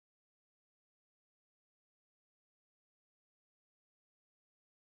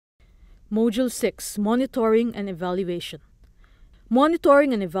Module 6, Monitoring and Evaluation.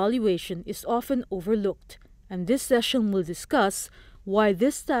 Monitoring and evaluation is often overlooked, and this session will discuss why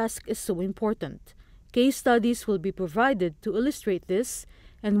this task is so important. Case studies will be provided to illustrate this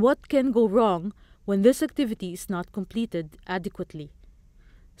and what can go wrong when this activity is not completed adequately.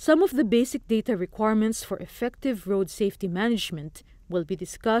 Some of the basic data requirements for effective road safety management will be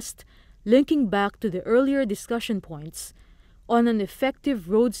discussed, linking back to the earlier discussion points on an effective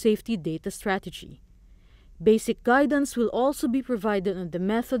road safety data strategy. Basic guidance will also be provided on the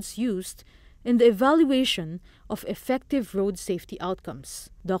methods used in the evaluation of effective road safety outcomes.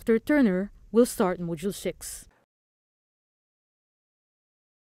 Dr. Turner will start Module 6.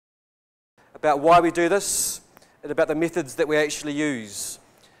 About why we do this and about the methods that we actually use.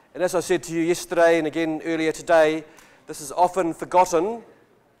 And as I said to you yesterday and again earlier today, this is often forgotten.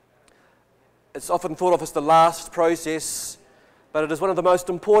 It's often thought of as the last process, but it is one of the most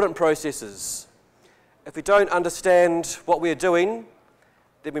important processes. If we don't understand what we're doing,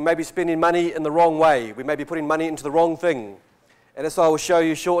 then we may be spending money in the wrong way. We may be putting money into the wrong thing. And as I will show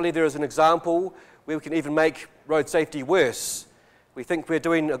you shortly, there is an example where we can even make road safety worse. We think we're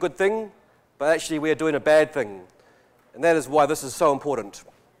doing a good thing, but actually we're doing a bad thing. And that is why this is so important.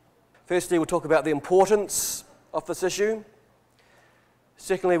 Firstly, we'll talk about the importance of this issue.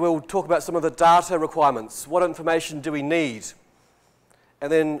 Secondly, we'll talk about some of the data requirements. What information do we need?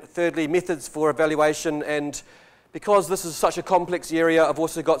 And then thirdly, methods for evaluation. And because this is such a complex area, I've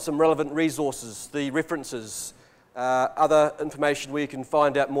also got some relevant resources, the references, other information where you can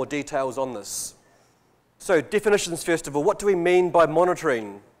find out more details on this. So definitions first of all. What do we mean by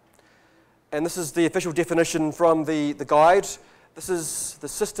monitoring? And this is the official definition from the guide. This is the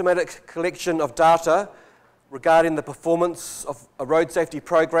systematic collection of data regarding the performance of a road safety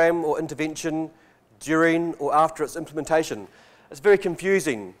program or intervention during or after its implementation. It's very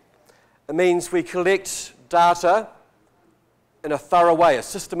confusing. It means we collect data in a thorough way, a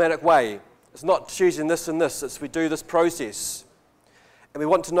systematic way. It's not choosing this and this, it's we do this process. And we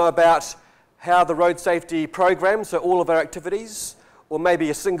want to know about how the road safety program, so all of our activities, or maybe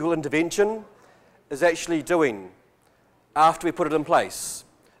a single intervention, is actually doing after we put it in place.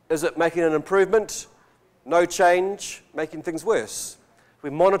 Is it making an improvement? No change, making things worse. We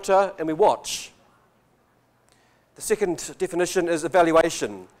monitor and we watch. The second definition is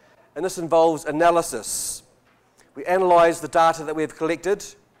evaluation, and this involves analysis. We analyze the data that we've collected,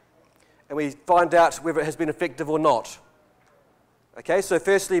 and we find out whether it has been effective or not. Okay, so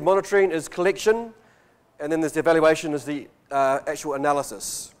firstly, monitoring is collection, and then there's the evaluation is the actual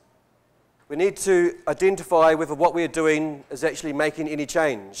analysis. We need to identify whether what we're doing is actually making any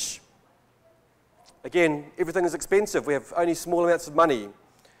change. Again, everything is expensive. We have only small amounts of money.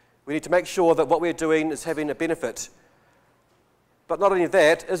 We need to make sure that what we're doing is having a benefit. But not only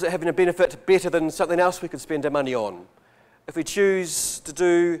that, is it having a benefit better than something else we could spend our money on? If we choose to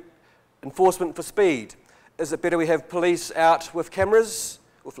do enforcement for speed, is it better we have police out with cameras,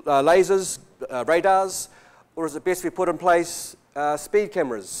 with lasers, radars, or is it best we put in place speed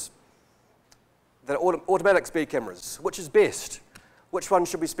cameras, that are automatic speed cameras? Which is best? Which one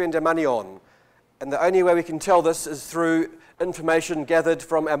should we spend our money on? And the only way we can tell this is through information gathered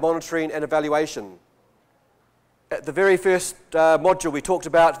from our monitoring and evaluation. At the very first module, we talked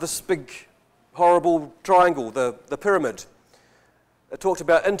about this big, horrible triangle, the pyramid. It talked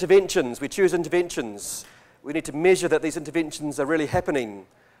about interventions. We choose interventions. We need to measure that these interventions are really happening.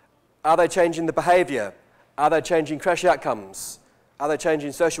 Are they changing the behaviour? Are they changing crash outcomes? Are they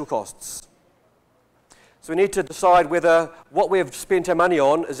changing social costs? So we need to decide whether what we've spent our money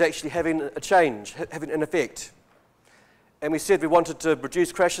on is actually having a change, having an effect. And we said we wanted to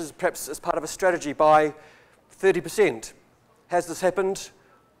reduce crashes perhaps as part of a strategy by 30%. Has this happened?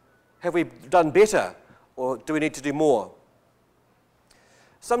 Have we done better? Or do we need to do more?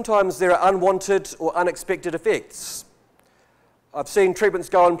 Sometimes there are unwanted or unexpected effects. I've seen treatments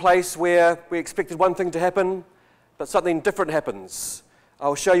go in place where we expected one thing to happen, but something different happens.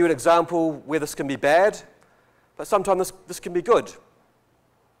 I'll show you an example where this can be bad, but sometimes this can be good.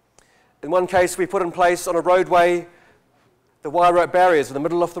 In one case, we put in place on a roadway the wire rope barriers in the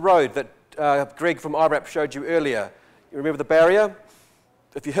middle of the road that Greg from IRAP showed you earlier. You remember the barrier?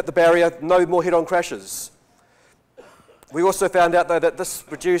 If you hit the barrier, no more head-on crashes. We also found out, though, that this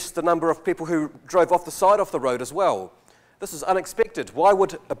reduced the number of people who drove off the side of the road as well. This is unexpected. Why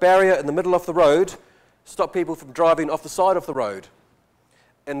would a barrier in the middle of the road stop people from driving off the side of the road?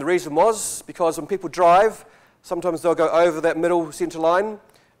 And the reason was because when people drive, sometimes they'll go over that middle centre line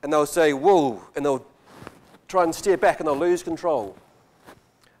and they'll say, whoa, and they'll try and steer back and they'll lose control.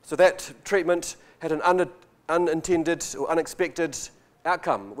 So that treatment had an unintended or unexpected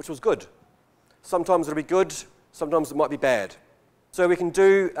outcome, which was good. Sometimes it'll be good, sometimes it might be bad. So we can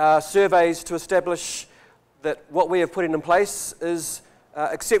do surveys to establish that what we have put in place is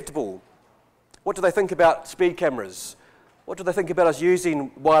acceptable. What do they think about speed cameras? What do they think about us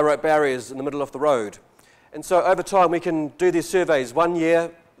using wire rope barriers in the middle of the road? And so over time we can do these surveys 1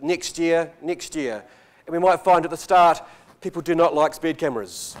 year, next year, next year. And we might find at the start people do not like speed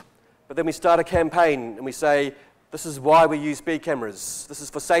cameras. But then we start a campaign and we say, this is why we use speed cameras. This is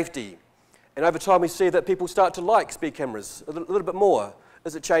for safety. And over time we see that people start to like speed cameras a little bit more.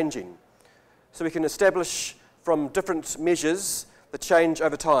 Is it changing? So we can establish from different measures the change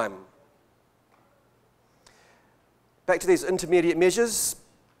over time. Back to these intermediate measures,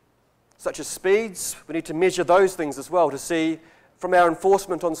 such as speeds, we need to measure those things as well to see from our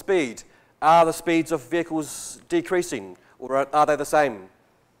enforcement on speed, are the speeds of vehicles decreasing or are they the same?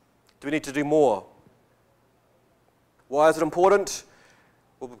 Do we need to do more? Why is it important?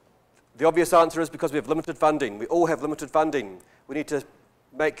 Well, the obvious answer is because we have limited funding. We all have limited funding. We need to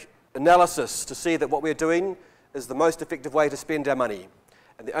make analysis to see that what we're doing is the most effective way to spend our money.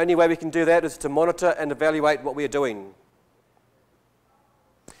 And the only way we can do that is to monitor and evaluate what we are doing.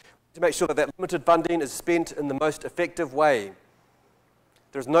 To make sure that that limited funding is spent in the most effective way.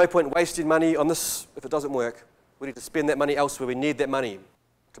 There's no point wasting money on this if it doesn't work. We need to spend that money elsewhere. We need that money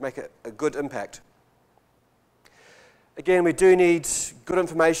to make a good impact. Again, we do need good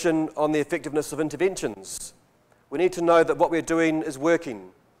information on the effectiveness of interventions. We need to know that what we're doing is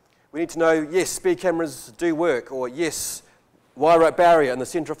working. We need to know, yes, speed cameras do work, or yes, wire rope barrier in the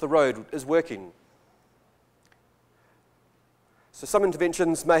centre of the road is working. So some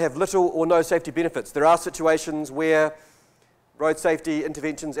interventions may have little or no safety benefits. There are situations where road safety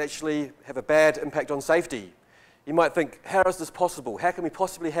interventions actually have a bad impact on safety. You might think, how is this possible? How can we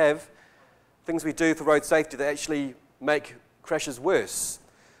possibly have things we do for road safety that actually make crashes worse?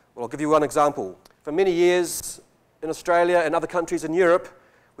 Well, I'll give you one example. For many years in Australia and other countries in Europe,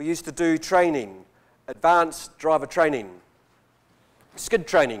 we used to do training, advanced driver training, skid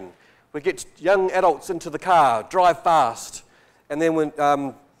training. We get young adults into the car, drive fast, and then when,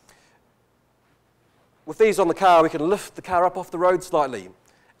 with these on the car, we can lift the car up off the road slightly. And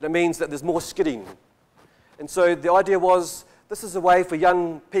it means that there's more skidding. And so the idea was, this is a way for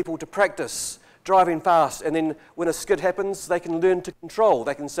young people to practice driving fast, and then when a skid happens, they can learn to control.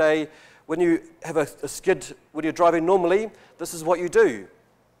 They can say, when you have a skid, when you're driving normally, this is what you do.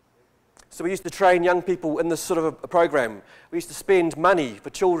 So we used to train young people in this sort of a program. We used to spend money for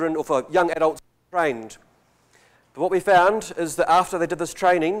children or for young adults trained. But what we found is that after they did this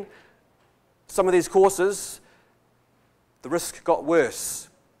training, some of these courses, the risk got worse.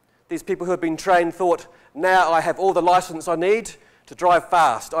 These people who had been trained thought, now I have all the license I need to drive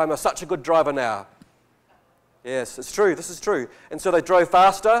fast. I'm such a good driver now. Yes, it's true, this is true. And so they drove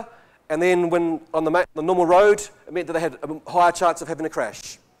faster, and then when on the normal road, it meant that they had a higher chance of having a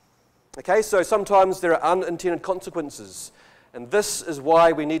crash. Okay, so sometimes there are unintended consequences, and this is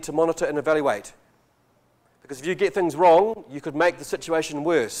why we need to monitor and evaluate. Because if you get things wrong, you could make the situation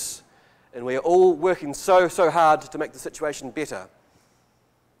worse. And we are all working so hard to make the situation better.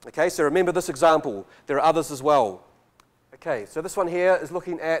 Okay, so remember this example. There are others as well. Okay, so this one here is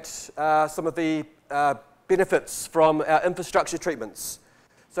looking at some of the benefits from our infrastructure treatments.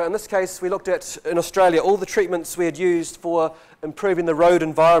 So in this case, we looked at, in Australia, all the treatments we had used for improving the road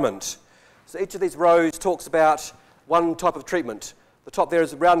environment. So each of these rows talks about one type of treatment. The top there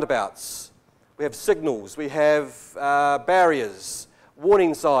is roundabouts. We have signals, we have barriers,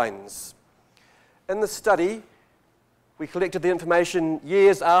 warning signs. In this study, we collected the information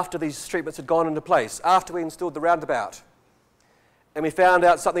years after these treatments had gone into place, after we installed the roundabout. And we found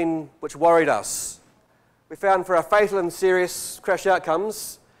out something which worried us. We found for our fatal and serious crash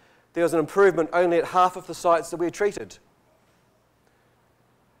outcomes, there was an improvement only at half of the sites that we had treated.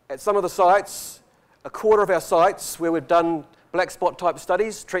 At some of the sites, a quarter of our sites where we'd done black spot type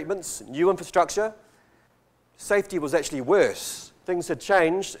studies, treatments, new infrastructure, safety was actually worse. Things had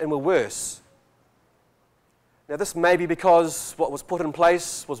changed and were worse. Now this may be because what was put in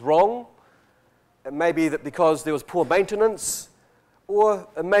place was wrong, it may be that because there was poor maintenance, or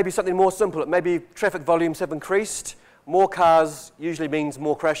it may be something more simple. It may be traffic volumes have increased, more cars usually means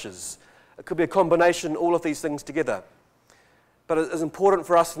more crashes. It could be a combination, all of these things together. But it is important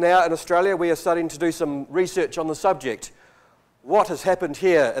for us now in Australia, we are starting to do some research on the subject. What has happened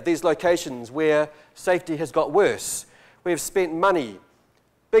here at these locations where safety has got worse? We have spent money,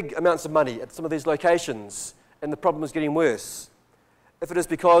 big amounts of money at some of these locations, and the problem is getting worse. If it is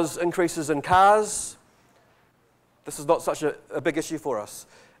because increases in cars, this is not such a big issue for us.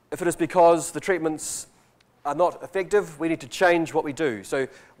 If it is because the treatments are not effective, we need to change what we do. So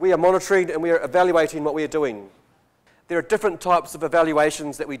we are monitoring and we are evaluating what we are doing. There are different types of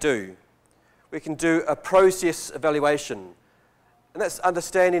evaluations that we do. We can do a process evaluation, and that's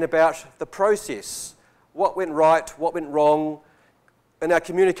understanding about the process, what went right, what went wrong, in our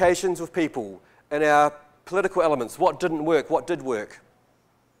communications with people, in our political elements, what didn't work, what did work.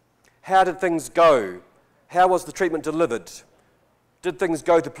 How did things go? How was the treatment delivered? Did things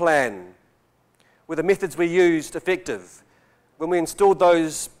go to plan? Were the methods we used effective? When we installed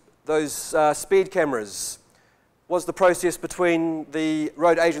those speed cameras, was the process between the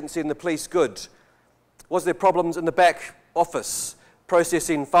road agency and the police good? Was there problems in the back office,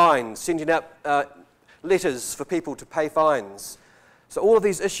 processing fines, sending out letters for people to pay fines? So all of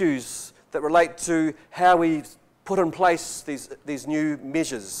these issues that relate to how we put in place these new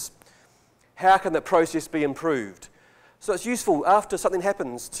measures. How can that process be improved? So it's useful after something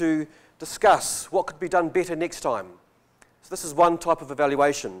happens to discuss what could be done better next time. So this is one type of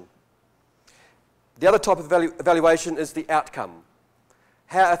evaluation. The other type of evaluation is the outcome.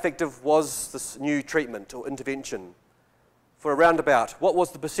 How effective was this new treatment or intervention? For a roundabout, what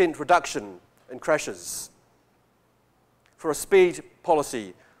was the % reduction in crashes? For a speed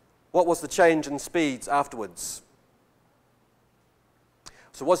policy, what was the change in speeds afterwards?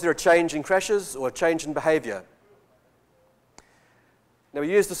 So was there a change in crashes or a change in behaviour? Now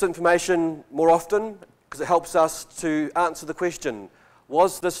we use this information more often because it helps us to answer the question,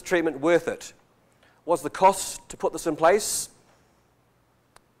 was this treatment worth it? Was the cost to put this in place?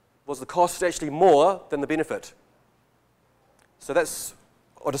 Was the cost actually more than the benefit? So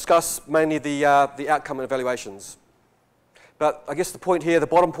I'll discuss mainly the outcome and evaluations. But I guess the point here, the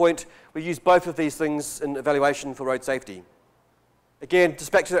bottom point, we use both of these things in evaluation for road safety. Again,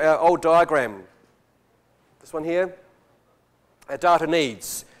 just back to our old diagram. This one here, our data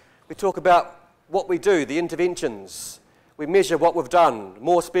needs. We talk about what we do, the interventions. We measure what we've done,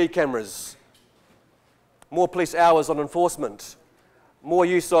 more speed cameras, more police hours on enforcement, more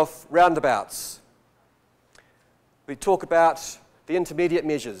use of roundabouts. We talk about the intermediate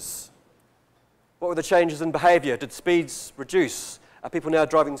measures. What were the changes in behaviour? Did speeds reduce? Are people now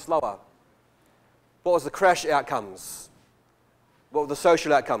driving slower? What was the crash outcomes? What were the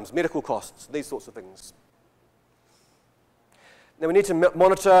social outcomes, medical costs, these sorts of things? Now we need to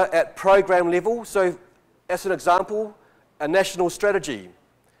monitor at program level. So as an example, a national strategy.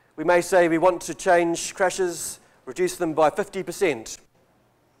 We may say we want to change crashes, reduce them by 50%.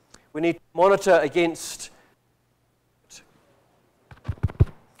 We need to monitor against.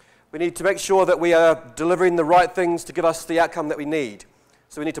 We need to make sure that we are delivering the right things to give us the outcome that we need.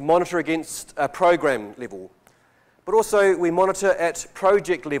 So we need to monitor against a program level. But also we monitor at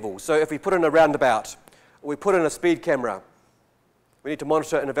project level. So if we put in a roundabout or we put in a speed camera, we need to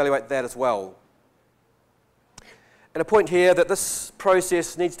monitor and evaluate that as well. And a point here that this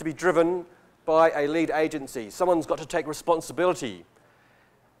process needs to be driven by a lead agency. Someone's got to take responsibility.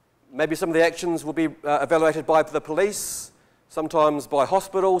 Maybe some of the actions will be evaluated by the police, sometimes by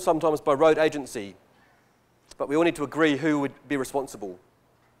hospital, sometimes by road agency. But we all need to agree who would be responsible.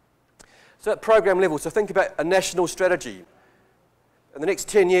 So at program level, so think about a national strategy. In the next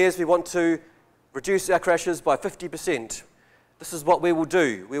 10 years, we want to reduce our crashes by 50%. This is what we will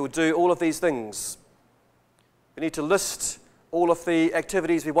do. We will do all of these things. We need to list all of the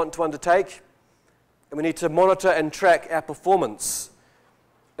activities we want to undertake, and we need to monitor and track our performance.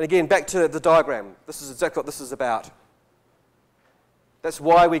 And again, back to the diagram. This is exactly what this is about. That's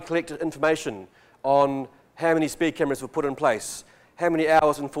why we collected information on how many speed cameras were put in place, how many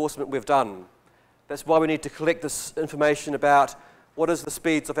hours enforcement we've done. That's why we need to collect this information about what is the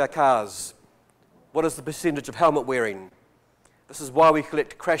speeds of our cars, what is the percentage of helmet wearing. This is why we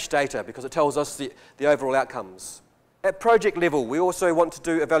collect crash data, because it tells us the overall outcomes. At project level, we also want to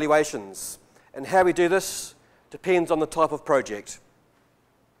do evaluations, and how we do this depends on the type of project.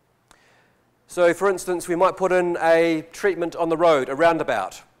 So for instance, we might put in a treatment on the road, a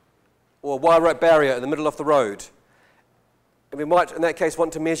roundabout, or a wire rope barrier in the middle of the road. And we might, in that case,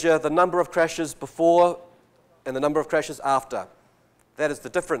 want to measure the number of crashes before and the number of crashes after. That is the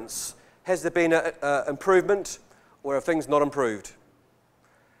difference. Has there been an improvement, or have things not improved?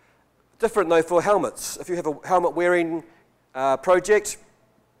 Different though for helmets. If you have a helmet wearing project,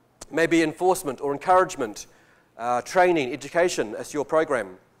 maybe enforcement or encouragement, training, education as your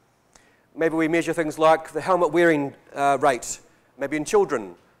program. Maybe we measure things like the helmet wearing rate, maybe in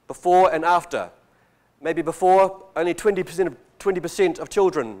children, before and after. Maybe before, only 20% of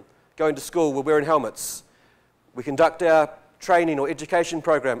children going to school were wearing helmets. We conduct our training or education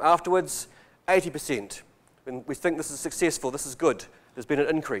program. Afterwards, 80%. When we think this is successful, this is good, there's been an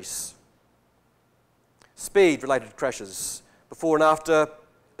increase. speed-related crashes, before and after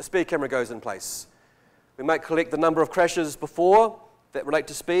a speed camera goes in place. We might collect the number of crashes before that relate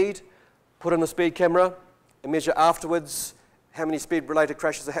to speed, put in the speed camera, and measure afterwards how many speed-related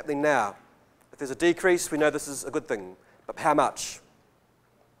crashes are happening now. If there's a decrease, we know this is a good thing, but how much?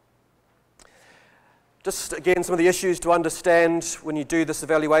 Just again, some of the issues to understand when you do this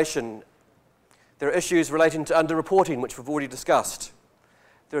evaluation. There are issues relating to underreporting, which we've already discussed.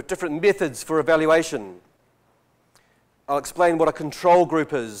 There are different methods for evaluation. I'll explain what a control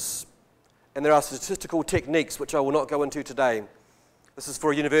group is, and there are statistical techniques which I will not go into today. This is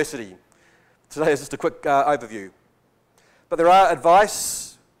for a university. Today is just a quick overview. But there are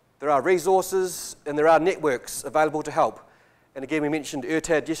advice, there are resources, and there are networks available to help. And again, we mentioned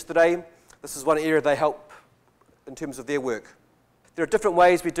ERTAD yesterday. This is one area they help in terms of their work. There are different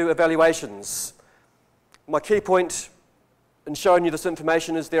ways we do evaluations. My key point in showing you this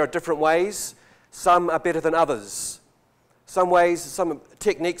information is there are different ways. Some are better than others. Some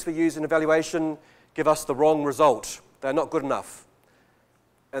techniques we use in evaluation give us the wrong result. They're not good enough.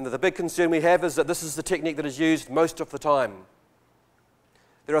 And the big concern we have is that this is the technique that is used most of the time.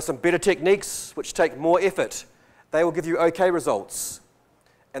 There are some better techniques which take more effort. They will give you okay results.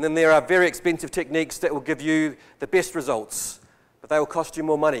 And then there are very expensive techniques that will give you the best results, but they will cost you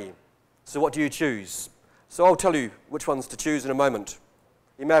more money. So what do you choose? So I'll tell you which ones to choose in a moment.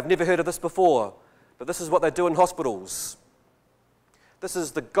 You may have never heard of this before, but this is what they do in hospitals. This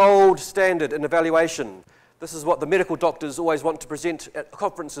is the gold standard in evaluation. This is what the medical doctors always want to present at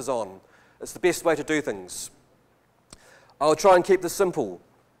conferences on. It's the best way to do things. I'll try and keep this simple.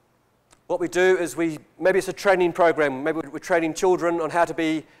 What we do is maybe it's a training program, maybe we're training children on how to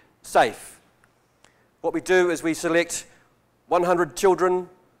be safe. What we do is we select 100 children,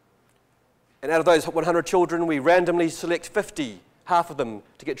 and out of those 100 children, we randomly select 50, half of them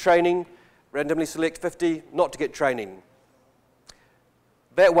to get training, randomly select 50 not to get training.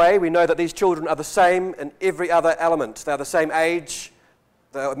 That way, we know that these children are the same in every other element. They're the same age,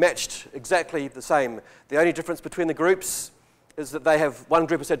 they're matched exactly the same. The only difference between the groups is that one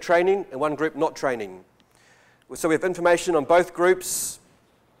group has had training and one group not training. So we have information on both groups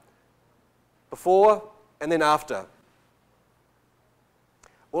before and then after.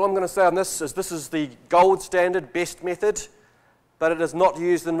 All I'm going to say on this is the gold standard, best method, but it is not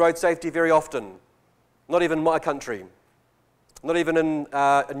used in road safety very often, not even in my country. Not even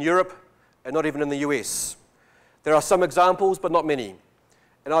in Europe, and not even in the US. There are some examples, but not many.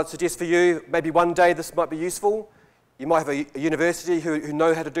 And I'd suggest for you, maybe one day this might be useful. You might have a university who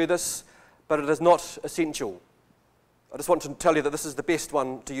know how to do this, but it is not essential. I just want to tell you that this is the best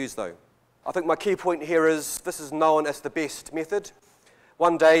one to use, though. I think my key point here is this is known as the best method.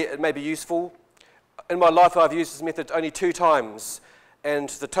 One day it may be useful. In my life, I've used this method only 2 times, and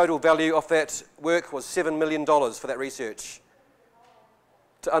the total value of that work was $7 million for that research,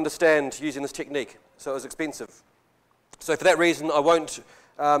 to understand using this technique, so it was expensive. So for that reason, I won't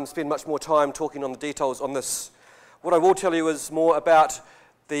spend much more time talking on the details on this. What I will tell you is more about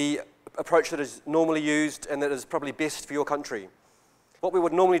the approach that is normally used and that is probably best for your country. What we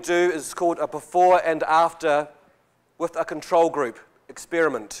would normally do is called a before and after with a control group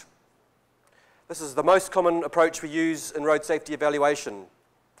experiment. This is the most common approach we use in road safety evaluation.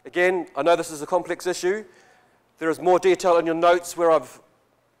 Again, I know this is a complex issue. There is more detail in your notes where I've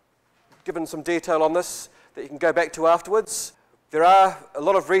given some detail on this that you can go back to afterwards. There are a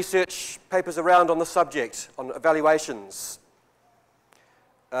lot of research papers around on the subject, on evaluations.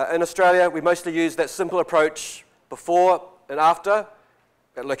 In Australia, we mostly use that simple approach before and after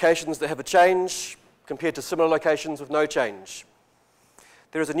at locations that have a change compared to similar locations with no change.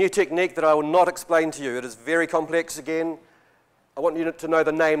 There is a new technique that I will not explain to you. It is very complex again. I want you to know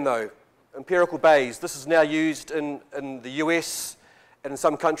the name though. Empirical Bayes. This is now used in the US and in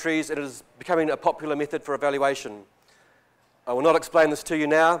some countries. It is becoming a popular method for evaluation. I will not explain this to you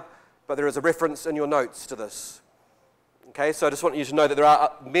now, but there is a reference in your notes to this. Okay, so I just want you to know that there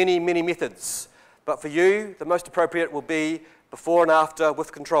are many, many methods, but for you, the most appropriate will be before and after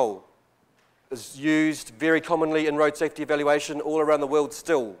with control. It's used very commonly in road safety evaluation all around the world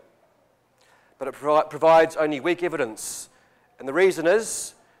still, but it provides only weak evidence. And the reason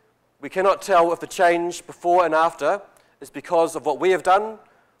is, we cannot tell if the change before and after is because of what we have done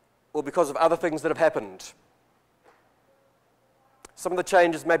or because of other things that have happened. Some of the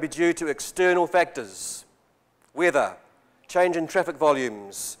changes may be due to external factors, weather, change in traffic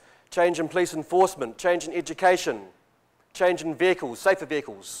volumes, change in police enforcement, change in education, change in vehicles, safer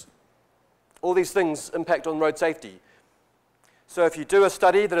vehicles. All these things impact on road safety. So if you do a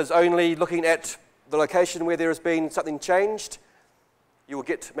study that is only looking at the location where there has been something changed, you will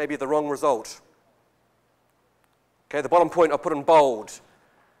get maybe the wrong result. Okay, the bottom point I put in bold.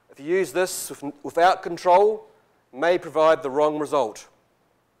 If you use this without control, may provide the wrong result.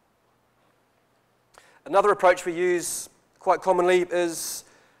 Another approach we use quite commonly is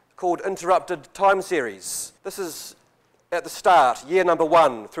called interrupted time series. This is at the start, year number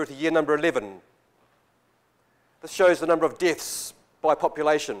 1 through to year number 11. This shows the number of deaths by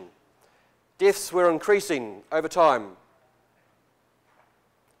population. Deaths were increasing over time.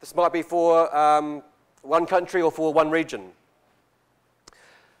 This might be for one country or for one region.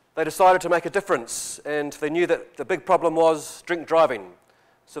 They decided to make a difference, and they knew that the big problem was drink driving.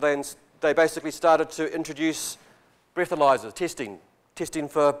 So they basically started to introduce breathalyzers, testing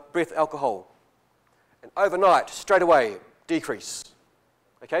for breath alcohol. And overnight, straight away, decrease.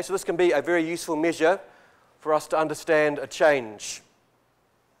 Okay, so this can be a very useful measure for us to understand a change.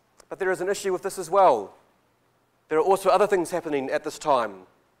 But there is an issue with this as well. There are also other things happening at this time.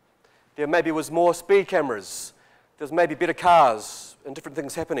 There maybe was more speed cameras. There's maybe better cars and different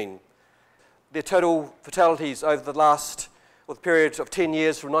things happening. Their total fatalities over the period of 10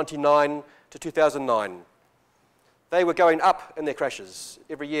 years from 1999 to 2009. They were going up in their crashes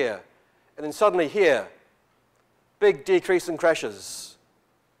every year. And then suddenly here, big decrease in crashes.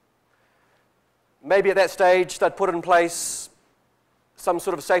 Maybe at that stage they'd put in place some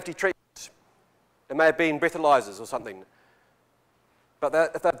sort of safety treatment. It may have been breathalyzers or something.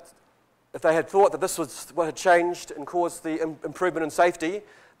 But if they had thought that this was what had changed and caused the improvement in safety,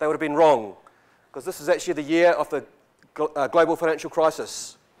 they would have been wrong. Because this is actually the year of the global financial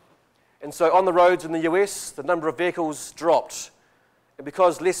crisis. And so on the roads in the US, the number of vehicles dropped. And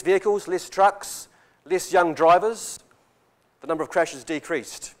because less vehicles, less trucks, less young drivers, the number of crashes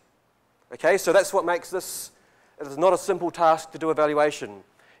decreased. Okay, so that's what makes this, it is not a simple task to do evaluation.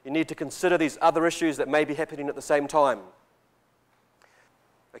 You need to consider these other issues that may be happening at the same time.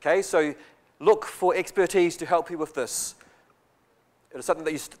 Okay, so look for expertise to help you with this. It is something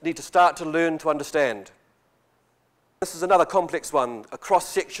that you need to start to learn to understand. This is another complex one, a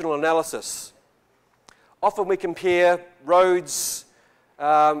cross-sectional analysis. Often we compare roads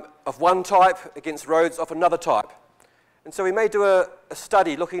of one type against roads of another type. And so we may do a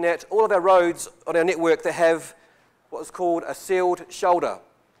study looking at all of our roads on our network that have what is called a sealed shoulder.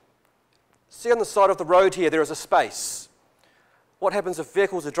 See on the side of the road here, there is a space. What happens if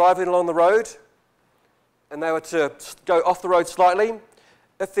vehicles are driving along the road and they were to go off the road slightly?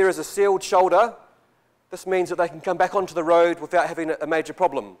 If there is a sealed shoulder, this means that they can come back onto the road without having a major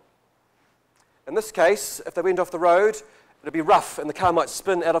problem. In this case, if they went off the road, it would be rough and the car might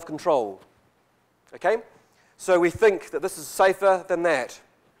spin out of control. Okay? So we think that this is safer than that.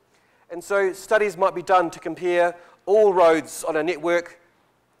 And so studies might be done to compare all roads on a network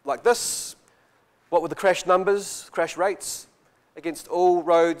like this. What were the crash numbers, crash rates, against all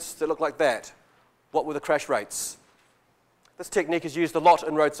roads that look like that? What were the crash rates? This technique is used a lot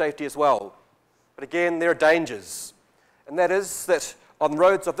in road safety as well. But again, there are dangers. And that is that on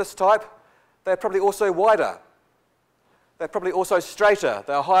roads of this type, they're probably also wider. They're probably also straighter.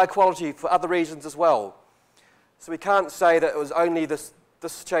 They're higher quality for other reasons as well. So we can't say that it was only this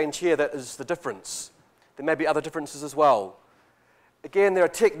change here that is the difference. There may be other differences as well. Again, there are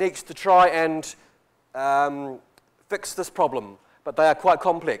techniques to try and fix this problem, but they are quite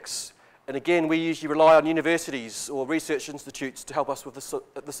complex. And again, we usually rely on universities or research institutes to help us with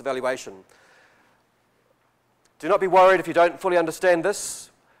this evaluation. Do not be worried if you don't fully understand this.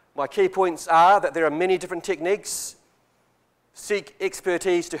 My key points are that there are many different techniques. Seek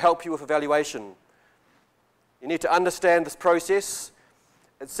expertise to help you with evaluation. You need to understand this process.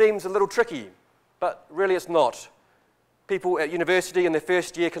 It seems a little tricky, but really it's not. People at university in their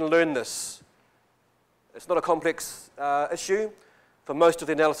first year can learn this. It's not a complex issue for most of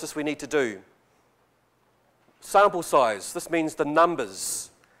the analysis we need to do. Sample size, this means the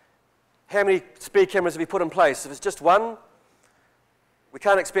numbers. How many speed cameras have we put in place? If it's just one, we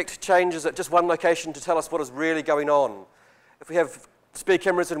can't expect changes at just one location to tell us what is really going on. If we have speed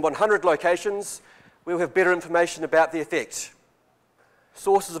cameras in 100 locations, we'll have better information about the effect.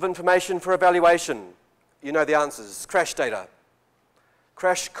 Sources of information for evaluation. You know the answers. Crash data.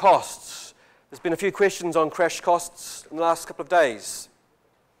 Crash costs. There's been a few questions on crash costs in the last couple of days.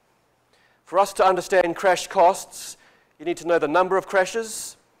 For us to understand crash costs, you need to know the number of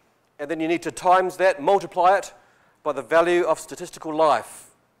crashes, and then you need to times that, multiply it by the value of statistical life.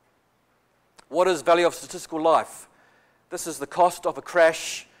 What is value of statistical life? This is the cost of a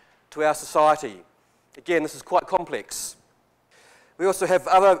crash to our society. Again, this is quite complex. We also have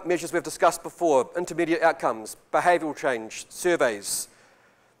other measures we've discussed before, intermediate outcomes, behavioural change, surveys.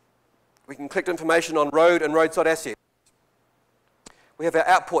 We can collect information on road and roadside assets. We have our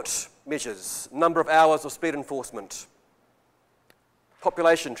output measures, number of hours of speed enforcement,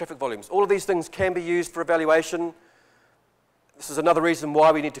 population, traffic volumes. All of these things can be used for evaluation. This is another reason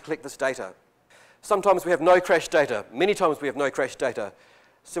why we need to collect this data. Sometimes we have no crash data. Many times we have no crash data.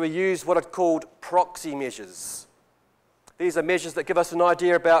 So we use what are called proxy measures. These are measures that give us an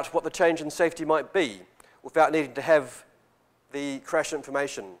idea about what the change in safety might be without needing to have the crash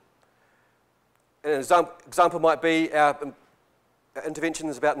information. An example might be our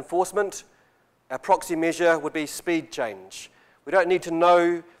interventions about enforcement. Our proxy measure would be speed change. We don't need to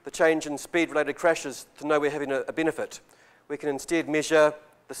know the change in speed-related crashes to know we're having a benefit. We can instead measure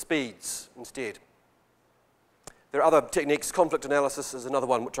the speeds instead. There are other techniques. Conflict analysis is another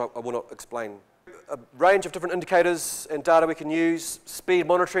one which I will not explain. A range of different indicators and data we can use. Speed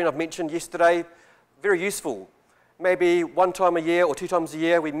monitoring I've mentioned yesterday, very useful. Maybe one time a year or 2 times a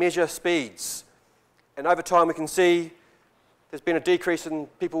year we measure speeds. And over time we can see there's been a decrease in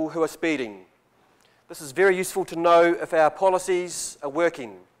people who are speeding. This is very useful to know if our policies are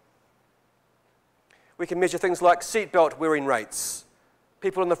working. We can measure things like seatbelt wearing rates.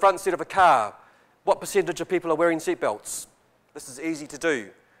 People in the front seat of a car, what percentage of people are wearing seatbelts? This is easy to do.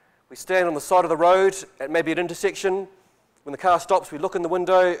 We stand on the side of the road at maybe an intersection. When the car stops, we look in the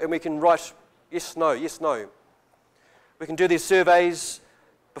window and we can write yes, no, yes, no. We can do these surveys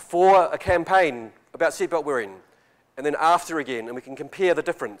before a campaign about seatbelt wearing and then after again, and we can compare the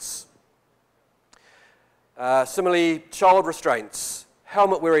difference. Similarly, child restraints,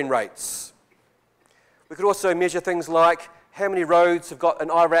 helmet wearing rates. We could also measure things like how many roads have got an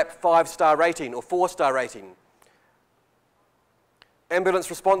IRAP 5-star rating or 4-star rating. Ambulance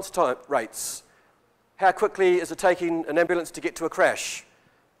response time rates. How quickly is it taking an ambulance to get to a crash?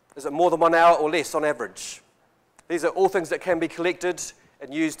 Is it more than 1 hour or less on average? These are all things that can be collected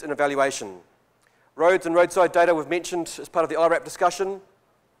and used in evaluation. Roads and roadside data we've mentioned as part of the IRAP discussion.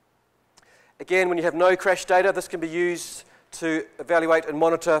 Again, when you have no crash data, this can be used to evaluate and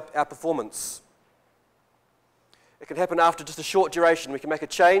monitor our performance. It can happen after just a short duration. We can make a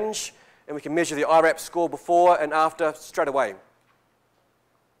change and we can measure the IRAP score before and after straight away.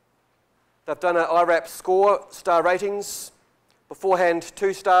 They've done an IRAP score, star ratings, beforehand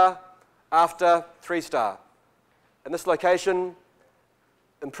 2-star, after 3-star. In this location,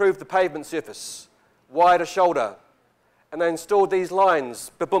 improved the pavement surface, wider shoulder, and they installed these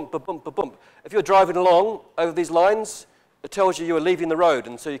lines, ba-bump, ba-bump, ba-bump. If you're driving along over these lines, it tells you are leaving the road,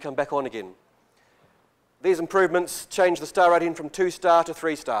 and so you come back on again. These improvements change the star rating from 2-star to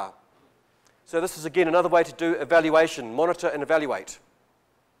 3-star. So this is, again, another way to do evaluation, monitor and evaluate.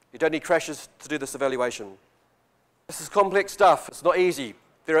 You don't need crashes to do this evaluation. This is complex stuff. It's not easy.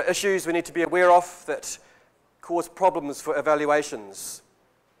 There are issues we need to be aware of that cause problems for evaluations.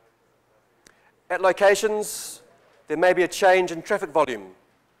 At locations, there may be a change in traffic volume.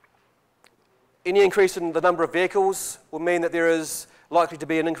 Any increase in the number of vehicles will mean that there is likely to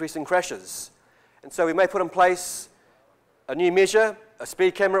be an increase in crashes. And so we may put in place a new measure, a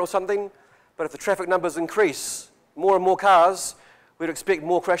speed camera or something, but if the traffic numbers increase, more and more cars, we'd expect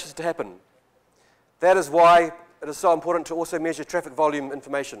more crashes to happen. That is why it is so important to also measure traffic volume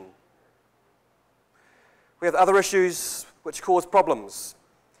information. We have other issues which cause problems.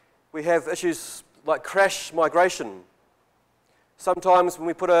 We have issues like crash migration. Sometimes when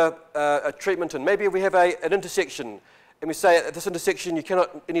we put a treatment in, maybe we have an intersection and we say at this intersection you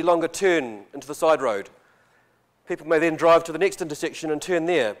cannot any longer turn into the side road. People may then drive to the next intersection and turn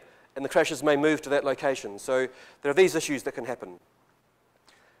there, and the crashes may move to that location. So there are these issues that can happen.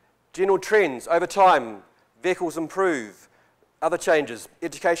 General trends, over time, vehicles improve, other changes,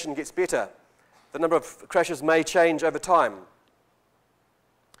 education gets better. The number of crashes may change over time.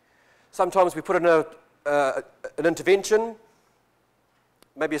 Sometimes we put in an intervention,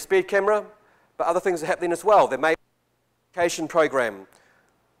 maybe a speed camera, but other things are happening as well. There may be an education program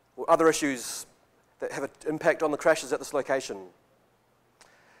or other issues that have an impact on the crashes at this location.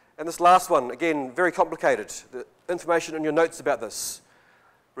 And this last one, again, very complicated. The information in your notes about this.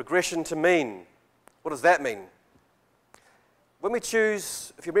 Regression to mean. What does that mean? When we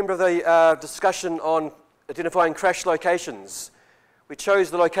choose, if you remember the discussion on identifying crash locations, we chose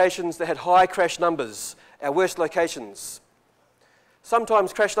the locations that had high crash numbers, our worst locations.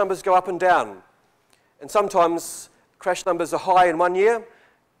 Sometimes crash numbers go up and down, and sometimes crash numbers are high in one year,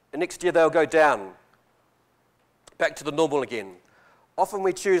 and next year they'll go down, back to the normal again. Often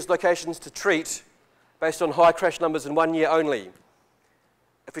we choose locations to treat based on high crash numbers in 1 year only.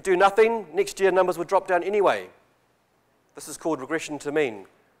 If we do nothing, next year numbers will drop down anyway. This is called regression to mean.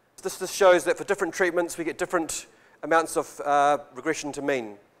 This just shows that for different treatments we get different amounts of regression to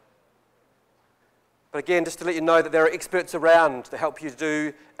mean. But again, just to let you know that there are experts around to help you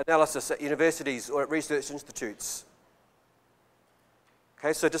do analysis at universities or at research institutes.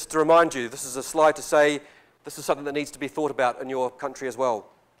 Okay, so just to remind you, this is a slide to say this is something that needs to be thought about in your country as well.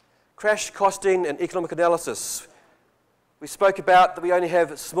 Crash costing and economic analysis. We spoke about that we only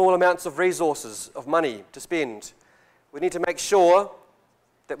have small amounts of resources, of money to spend. We need to make sure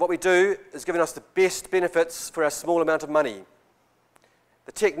that what we do is giving us the best benefits for our small amount of money.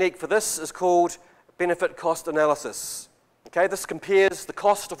 The technique for this is called benefit cost analysis. Okay, this compares the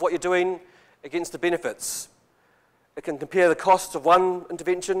cost of what you're doing against the benefits. It can compare the cost of one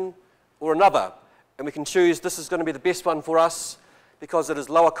intervention or another, and we can choose this is going to be the best one for us because it is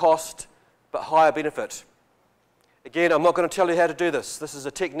lower cost but higher benefit. Again, I'm not going to tell you how to do this. This is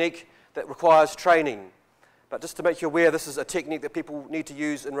a technique that requires training, but just to make you aware, this is a technique that people need to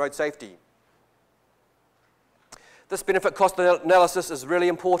use in road safety. This benefit cost analysis is really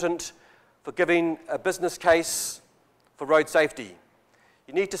important for giving a business case for road safety.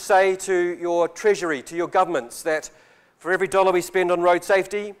 You need to say to your treasury, to your governments, that for every dollar we spend on road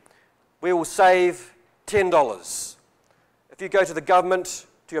safety, we will save $10. If you go to the government,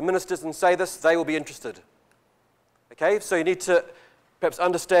 to your ministers and say this, they will be interested. Okay, so you need to perhaps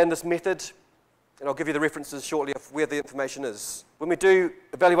understand this method, and I'll give you the references shortly of where the information is. When we do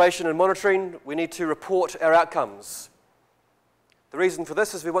evaluation and monitoring, we need to report our outcomes. The reason for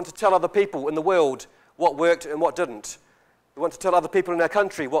this is we want to tell other people in the world what worked and what didn't. We want to tell other people in our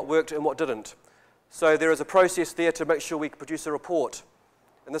country what worked and what didn't. So there is a process there to make sure we produce a report.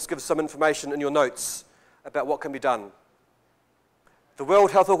 And this gives some information in your notes about what can be done. The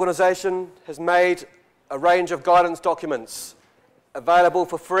World Health Organization has made a range of guidance documents available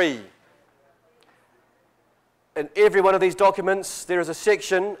for free. In every one of these documents, there is a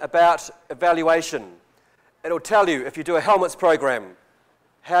section about evaluation. It'll tell you if you do a helmets program,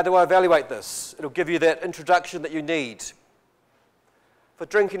 how do I evaluate this? It'll give you that introduction that you need. For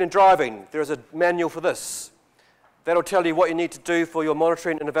drinking and driving, there is a manual for this. That'll tell you what you need to do for your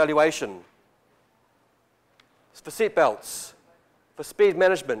monitoring and evaluation. For seat belts, for speed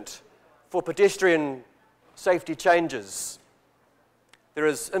management, for pedestrian safety changes. There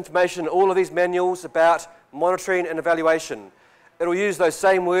is information in all of these manuals about monitoring and evaluation. It'll use those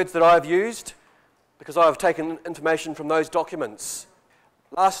same words that I've used because I've taken information from those documents.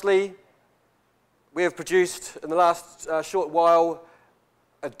 Lastly, we have produced in the last short while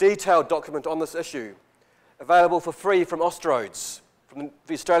a detailed document on this issue, available for free from Austroads, from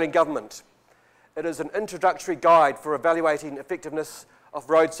the Australian government. It is an introductory guide for evaluating effectiveness of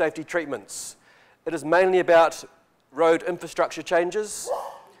road safety treatments. It is mainly about road infrastructure changes,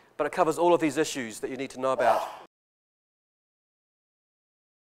 but it covers all of these issues that you need to know about.